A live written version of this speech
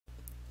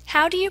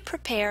How do you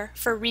prepare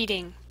for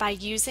reading by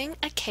using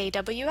a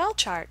KWL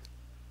chart?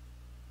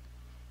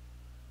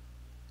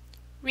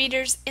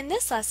 Readers, in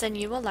this lesson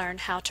you will learn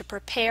how to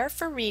prepare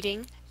for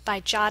reading by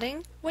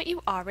jotting what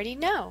you already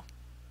know.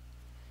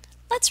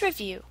 Let's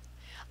review.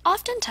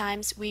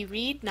 Oftentimes we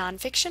read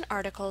nonfiction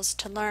articles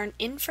to learn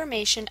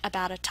information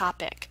about a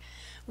topic.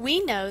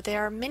 We know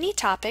there are many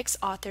topics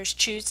authors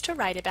choose to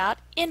write about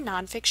in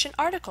nonfiction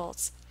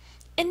articles.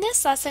 In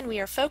this lesson we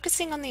are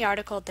focusing on the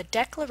article The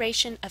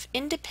Declaration of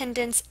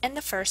Independence and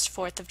the First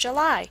 4th of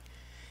July.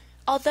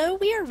 Although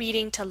we are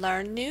reading to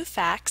learn new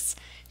facts,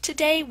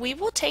 today we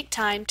will take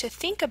time to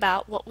think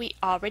about what we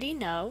already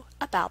know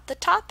about the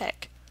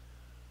topic.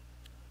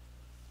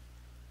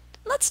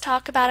 Let's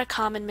talk about a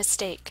common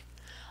mistake.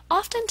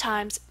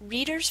 Oftentimes,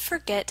 readers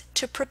forget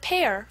to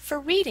prepare for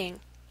reading.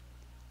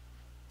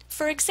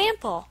 For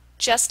example,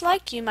 just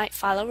like you might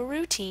follow a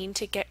routine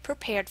to get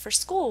prepared for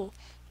school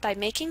by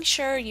making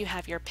sure you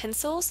have your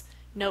pencils,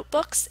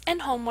 notebooks,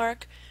 and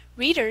homework,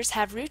 readers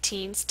have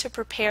routines to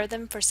prepare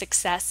them for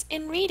success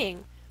in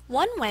reading.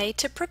 One way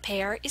to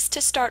prepare is to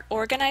start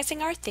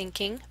organizing our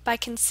thinking by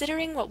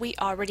considering what we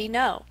already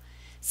know.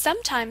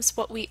 Sometimes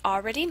what we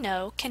already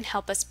know can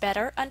help us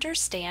better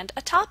understand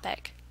a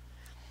topic.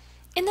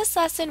 In this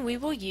lesson we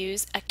will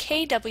use a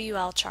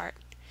KWL chart.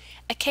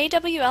 A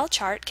KWL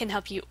chart can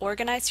help you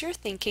organize your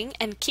thinking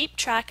and keep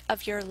track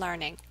of your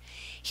learning.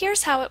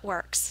 Here's how it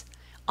works.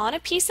 On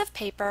a piece of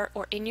paper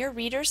or in your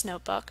reader's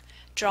notebook,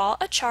 draw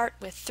a chart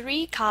with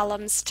 3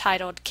 columns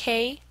titled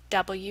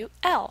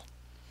KWL.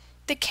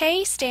 The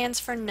K stands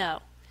for know.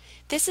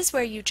 This is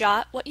where you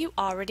jot what you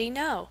already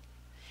know.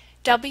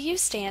 W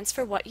stands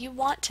for what you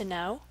want to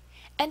know,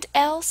 and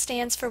L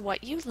stands for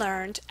what you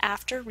learned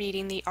after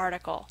reading the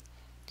article.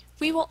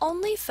 We will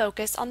only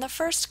focus on the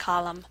first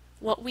column,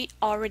 what we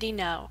already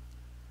know.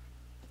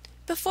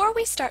 Before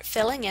we start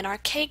filling in our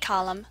K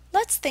column,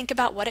 let's think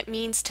about what it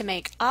means to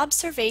make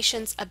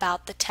observations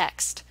about the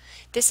text.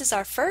 This is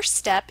our first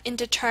step in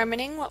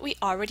determining what we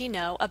already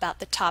know about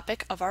the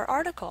topic of our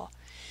article.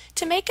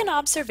 To make an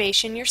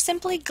observation, you're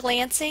simply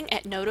glancing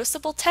at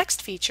noticeable text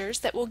features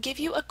that will give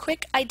you a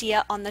quick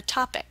idea on the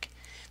topic.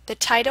 The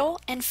title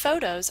and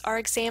photos are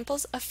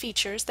examples of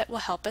features that will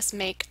help us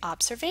make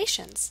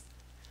observations.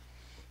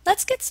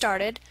 Let's get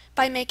started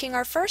by making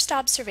our first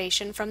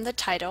observation from the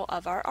title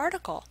of our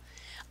article.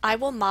 I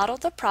will model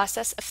the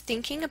process of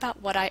thinking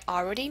about what I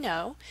already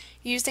know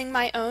using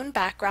my own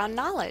background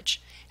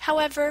knowledge.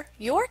 However,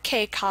 your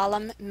K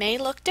column may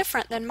look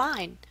different than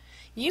mine.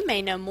 You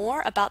may know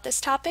more about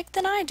this topic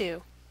than I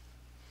do.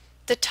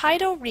 The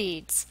title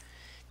reads,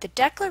 The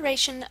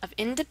Declaration of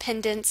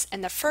Independence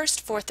and the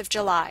First 4th of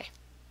July.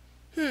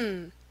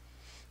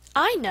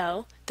 I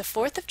know the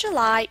 4th of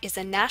July is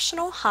a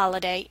national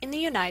holiday in the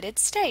United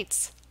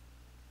States.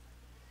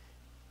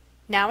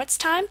 Now it's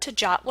time to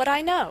jot what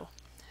I know.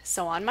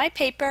 So on my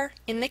paper,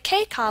 in the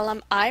K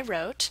column, I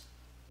wrote,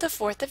 the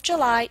 4th of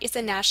July is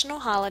a national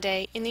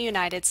holiday in the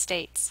United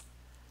States.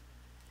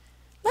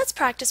 Let's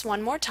practice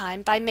one more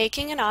time by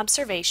making an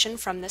observation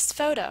from this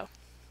photo.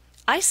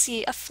 I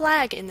see a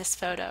flag in this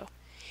photo.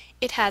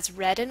 It has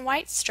red and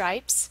white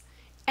stripes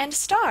and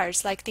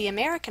stars like the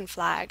American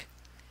flag,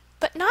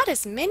 but not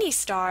as many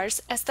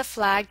stars as the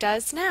flag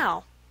does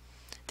now.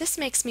 This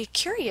makes me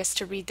curious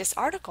to read this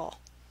article.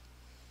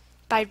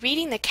 By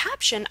reading the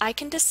caption, I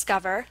can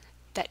discover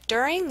that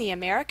during the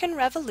American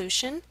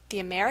Revolution, the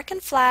American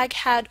flag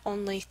had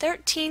only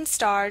 13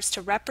 stars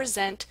to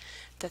represent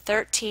the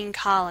 13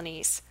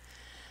 colonies.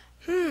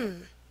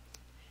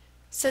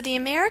 So the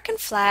American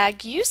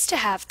flag used to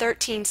have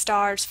 13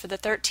 stars for the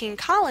 13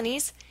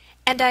 colonies,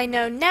 and I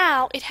know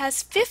now it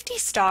has 50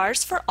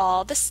 stars for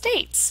all the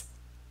states.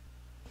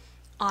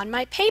 On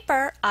my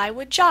paper, I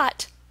would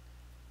jot,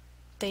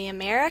 the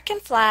American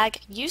flag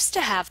used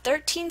to have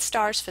 13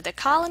 stars for the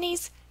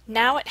colonies,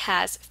 now it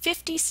has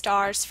 50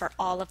 stars for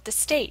all of the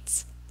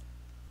states.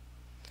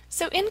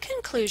 So in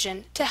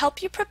conclusion, to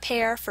help you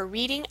prepare for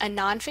reading a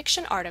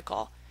nonfiction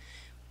article,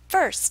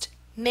 first,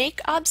 make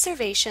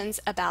observations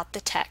about the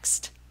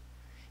text.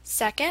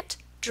 Second,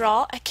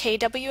 draw a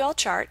KWL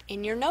chart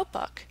in your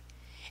notebook.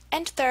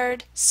 And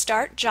third,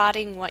 start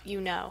jotting what you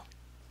know.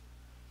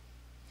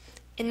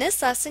 In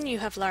this lesson, you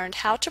have learned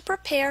how to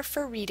prepare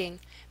for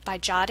reading by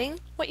jotting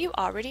what you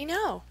already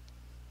know.